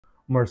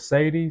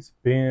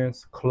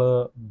Mercedes-Benz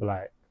Club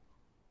Black.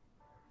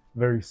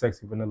 Very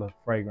sexy vanilla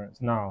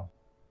fragrance. Now,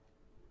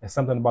 there's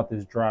something about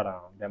this dry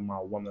down that my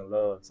woman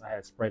loves. I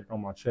had sprayed it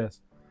on my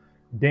chest.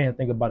 Didn't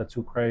think about it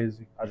too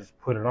crazy. I just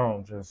put it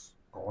on, just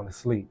going to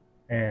sleep.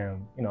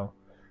 And, you know,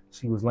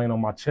 she was laying on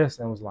my chest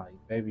and was like,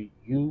 baby,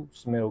 you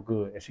smell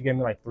good. And she gave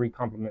me like 3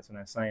 compliments in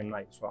that same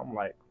night. So I'm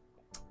like,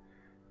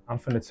 I'm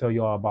finna tell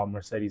y'all about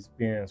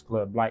Mercedes-Benz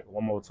Club Black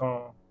one more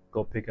time.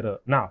 Go pick it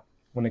up. Now,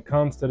 when it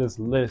comes to this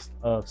list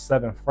of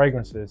 7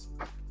 fragrances,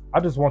 I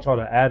just want y'all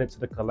to add it to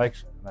the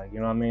collection. Like, you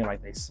know what I mean?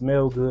 Like, they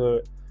smell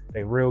good.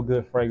 They real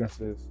good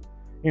fragrances.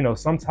 You know,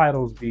 some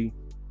titles be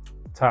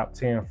top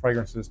 10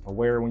 fragrances to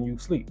wear when you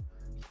sleep.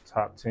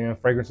 Top 10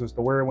 fragrances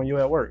to wear when you're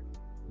at work.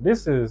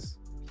 This is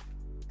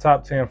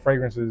top 10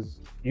 fragrances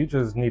you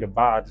just need to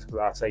buy just because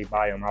I say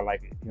buy them. I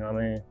like it. You know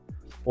what I mean?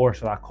 Or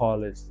should I call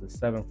this the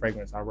 7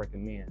 fragrances I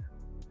recommend?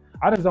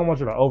 I just don't want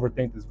you to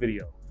overthink this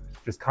video.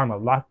 Just kind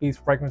of lock these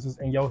fragrances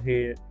in your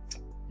head.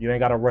 You ain't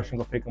got to rush and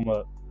go pick them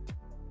up.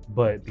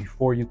 But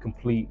before you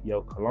complete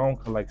your cologne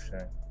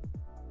collection,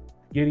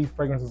 give these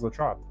fragrances a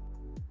try.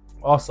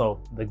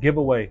 Also, the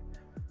giveaway,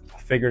 I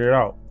figured it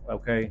out,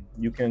 okay?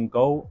 You can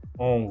go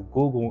on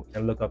Google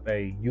and look up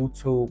a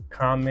YouTube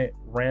comment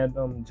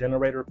random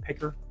generator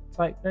picker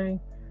type thing.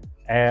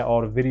 Add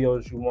all the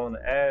videos you want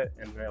to add,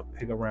 and they'll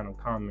pick a random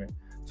comment.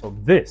 So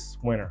this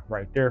winner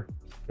right there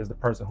is the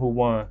person who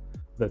won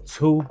the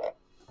 2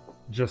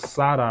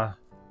 Jasada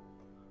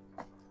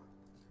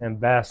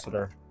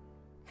Ambassador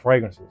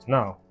fragrances.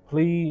 Now,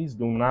 please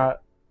do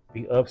not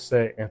be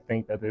upset and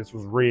think that this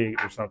was rigged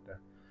or something,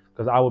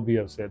 because I would be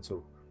upset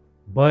too.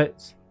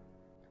 But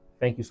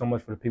thank you so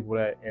much for the people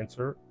that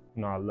entered.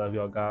 You know, I love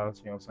y'all guys.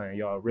 You know what I'm saying?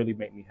 Y'all really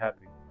make me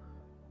happy.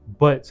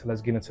 But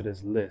let's get into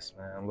this list,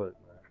 man. Look,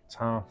 man.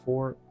 Tom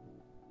Ford,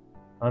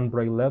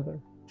 Ombre Leather.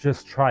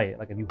 Just try it.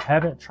 Like, if you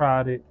haven't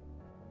tried it,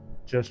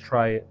 just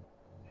try it.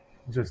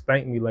 Just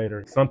thank me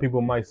later. Some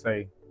people might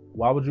say,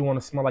 why would you want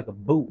to smell like a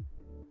boot?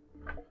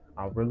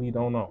 I really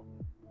don't know.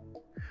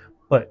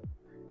 But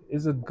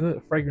it's a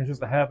good fragrance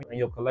just to have in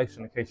your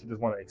collection in case you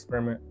just want to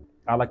experiment.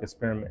 I like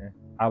experimenting.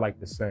 I like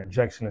the scent.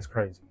 Projection is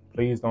crazy.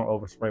 Please don't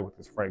overspray with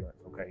this fragrance,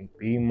 okay?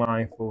 Be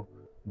mindful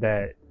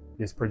that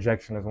this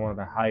projection is one of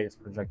the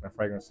highest projecting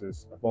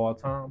fragrances of all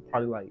time.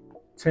 Probably like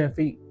 10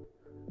 feet.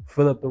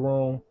 Fill up the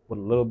room with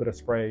a little bit of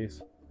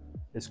sprays.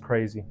 It's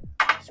crazy.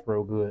 It's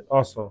real good.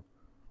 Also,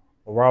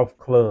 Ralph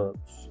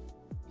Clubs,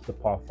 the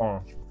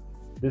Parfum.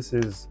 This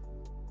is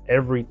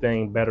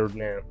everything better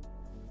than,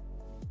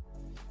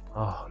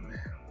 oh man.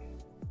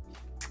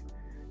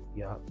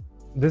 Yeah,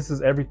 this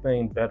is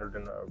everything better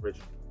than the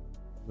original.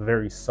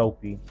 Very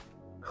soapy,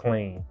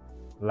 clean,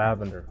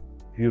 lavender,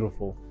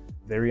 beautiful,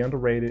 very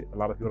underrated. A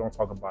lot of people don't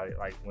talk about it.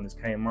 Like, when this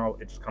came out,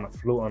 it just kind of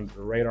flew under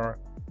the radar.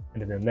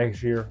 And then the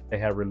next year, they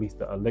had released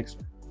the Elixir.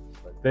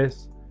 But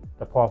this,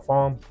 the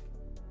Parfum,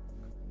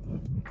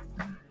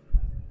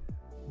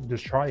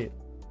 just try it.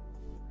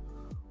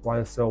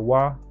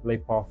 YSLY, Le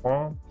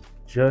Parfum,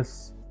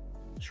 just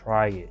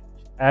try it.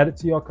 Add it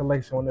to your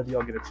collection whenever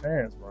y'all get a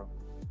chance, bro.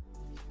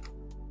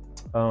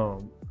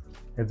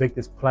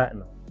 Invictus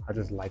Platinum, I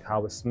just like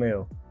how it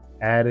smells.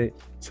 Add it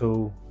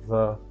to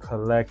the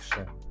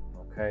collection,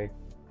 okay?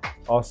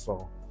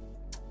 Also,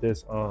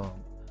 this,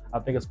 I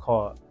think it's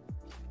called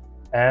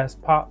Ass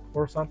Pop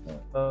or something.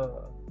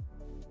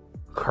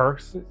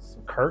 Kurtz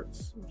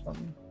or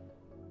something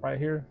right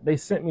here. They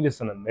sent me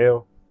this in the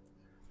mail.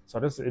 So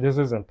this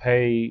isn't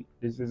paid.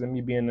 This isn't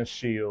me being a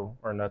shield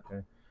or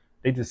nothing.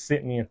 They just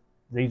sent me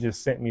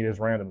this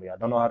randomly. I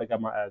don't know how they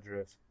got my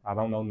address. I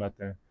don't know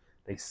nothing.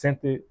 They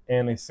sent it,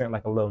 and they sent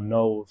like a little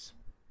nose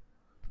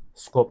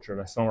sculpture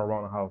that's somewhere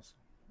around the house.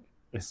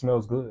 It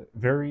smells good.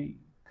 Very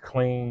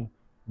clean,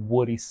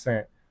 woody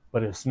scent,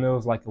 but it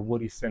smells like a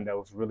woody scent that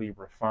was really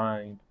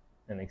refined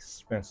and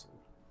expensive.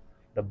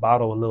 The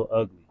bottle a little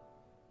ugly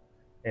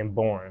and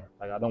boring.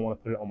 Like, I don't want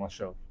to put it on my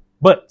shelf,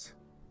 but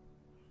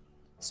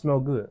it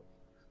smells good.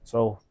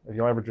 So if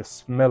y'all ever just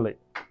smell it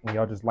and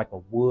y'all just like a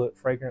wood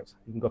fragrance,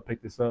 you can go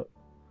pick this up.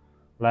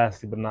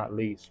 Lastly but not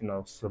least, you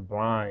know,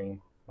 Sublime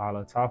by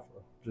Lattafa.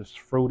 Just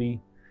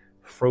fruity,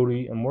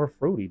 and more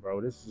fruity,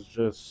 bro. This is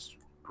just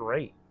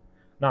great.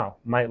 Now,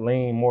 might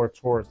lean more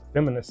towards the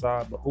feminine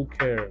side, but who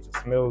cares? It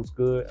smells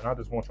good, and I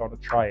just want y'all to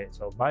try it.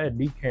 So buy a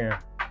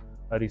decan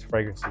of these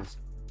fragrances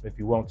if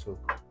you want to.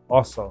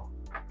 Also,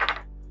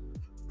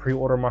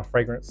 pre-order my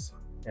fragrance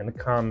in the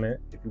comment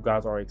if you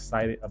guys are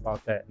excited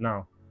about that.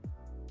 Now,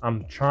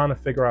 I'm trying to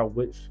figure out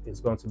which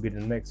is going to be the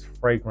next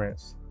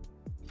fragrance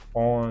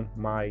on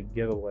my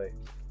giveaway.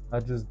 I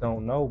just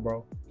don't know,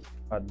 bro.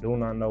 I do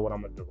not know what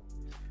I'm gonna do.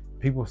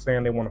 People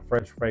saying they want a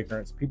fresh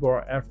fragrance. People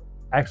are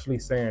actually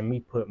saying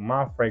me put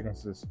my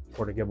fragrances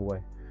for the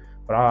giveaway.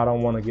 But I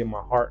don't want to get my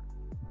heart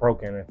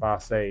broken if I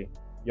say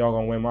y'all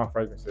gonna win my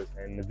fragrances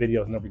and the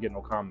videos never get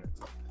no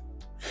comments.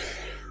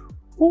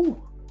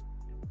 Ooh.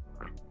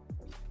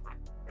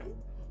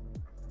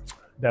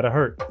 That'll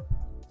hurt,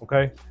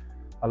 okay?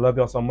 I love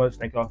y'all so much.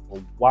 Thank y'all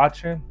for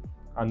watching.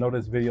 I know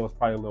this video is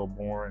probably a little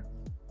boring.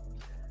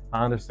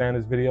 I understand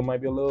this video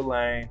might be a little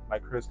lame.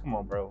 Like, Chris, come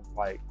on, bro.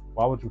 Like,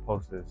 why would you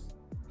post this?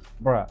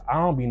 Bruh, I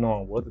don't be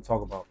knowing what to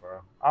talk about,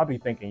 bro. I'll be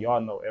thinking y'all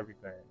know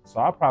everything. So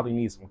I probably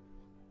need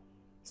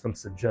some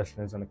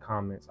suggestions in the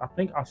comments. I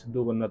think I should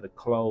do another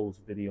clothes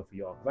video for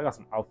y'all, because I got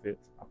some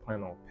outfits I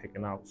plan on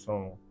picking out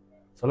soon.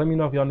 So let me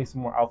know if y'all need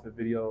some more outfit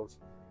videos.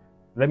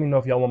 Let me know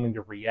if y'all want me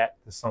to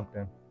react to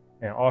something.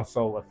 And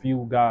also, a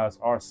few guys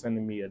are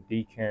sending me a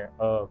decant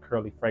of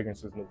Curly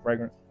Fragrance's new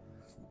fragrance.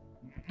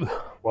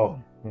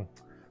 Whoa.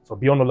 So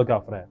be on the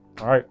lookout for that.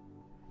 All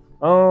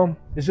right.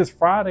 It's just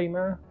Friday,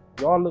 man.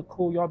 Y'all look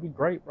cool. Y'all be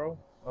great, bro.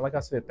 Like I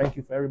said, thank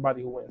you for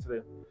everybody who went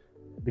into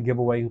the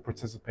giveaway, who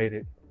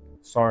participated.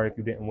 Sorry if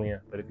you didn't win,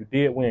 but if you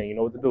did win, you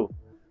know what to do.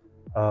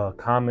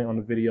 Comment on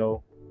the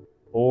video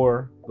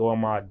or go on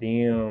my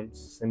DMs,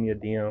 send me a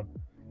DM,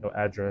 your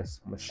address.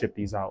 I'm gonna ship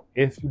these out.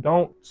 If you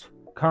don't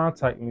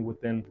contact me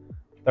within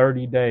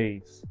 30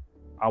 days,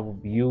 I will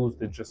use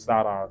the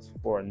Jasadas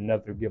for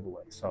another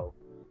giveaway. So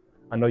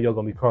I know y'all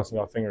gonna be crossing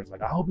your fingers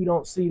like, I hope you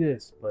don't see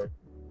this, but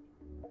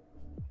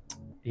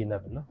you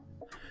never know.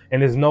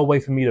 And there's no way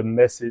for me to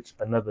message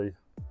another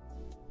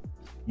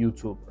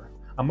YouTuber.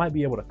 I might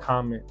be able to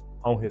comment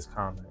on his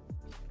comment.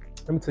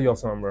 Let me tell y'all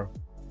something, bro.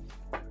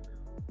 You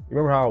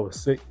remember how I was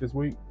sick this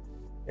week?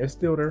 It's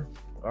still there.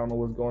 I don't know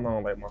what's going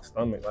on, like my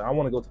stomach. Like, I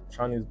want to go to the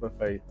Chinese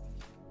buffet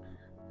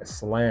and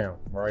slam,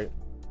 right?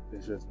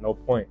 There's just no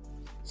point.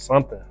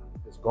 Something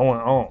is going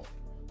on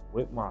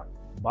with my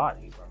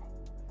body, bro.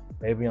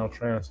 Maybe I'm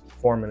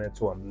transforming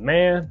into a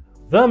man,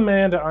 the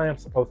man that I am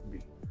supposed to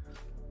be.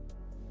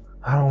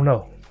 I don't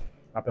know.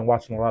 I've been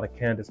watching a lot of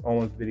Candace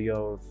Owens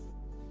videos.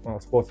 I'm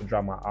supposed to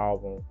drop my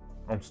album.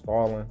 I'm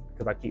stalling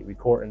because I keep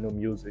recording new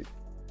music,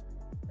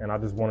 and I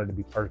just wanted to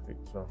be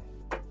perfect. So,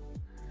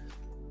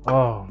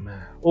 oh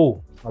man.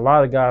 Oh, a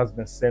lot of guys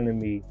been sending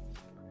me,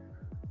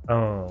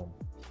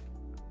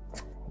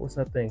 what's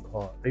that thing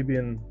called? They've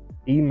been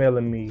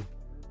emailing me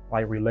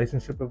like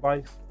relationship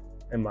advice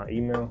in my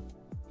email,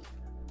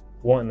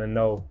 wanting to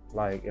know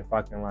like if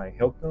I can like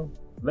help them.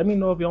 Let me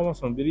know if y'all want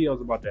some videos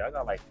about that. I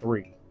got like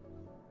 3.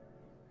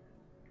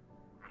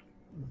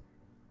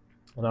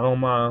 And I don't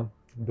mind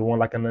doing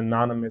like an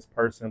anonymous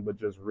person, but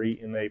just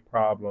reading a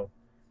problem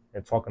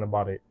and talking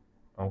about it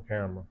on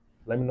camera.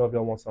 Let me know if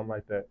y'all want something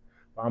like that.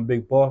 But I'm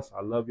Big Boss.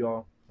 I love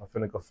y'all. I'm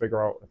finna go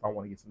figure out if I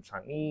want to get some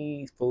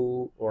Chinese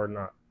food or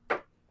not.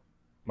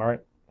 All right.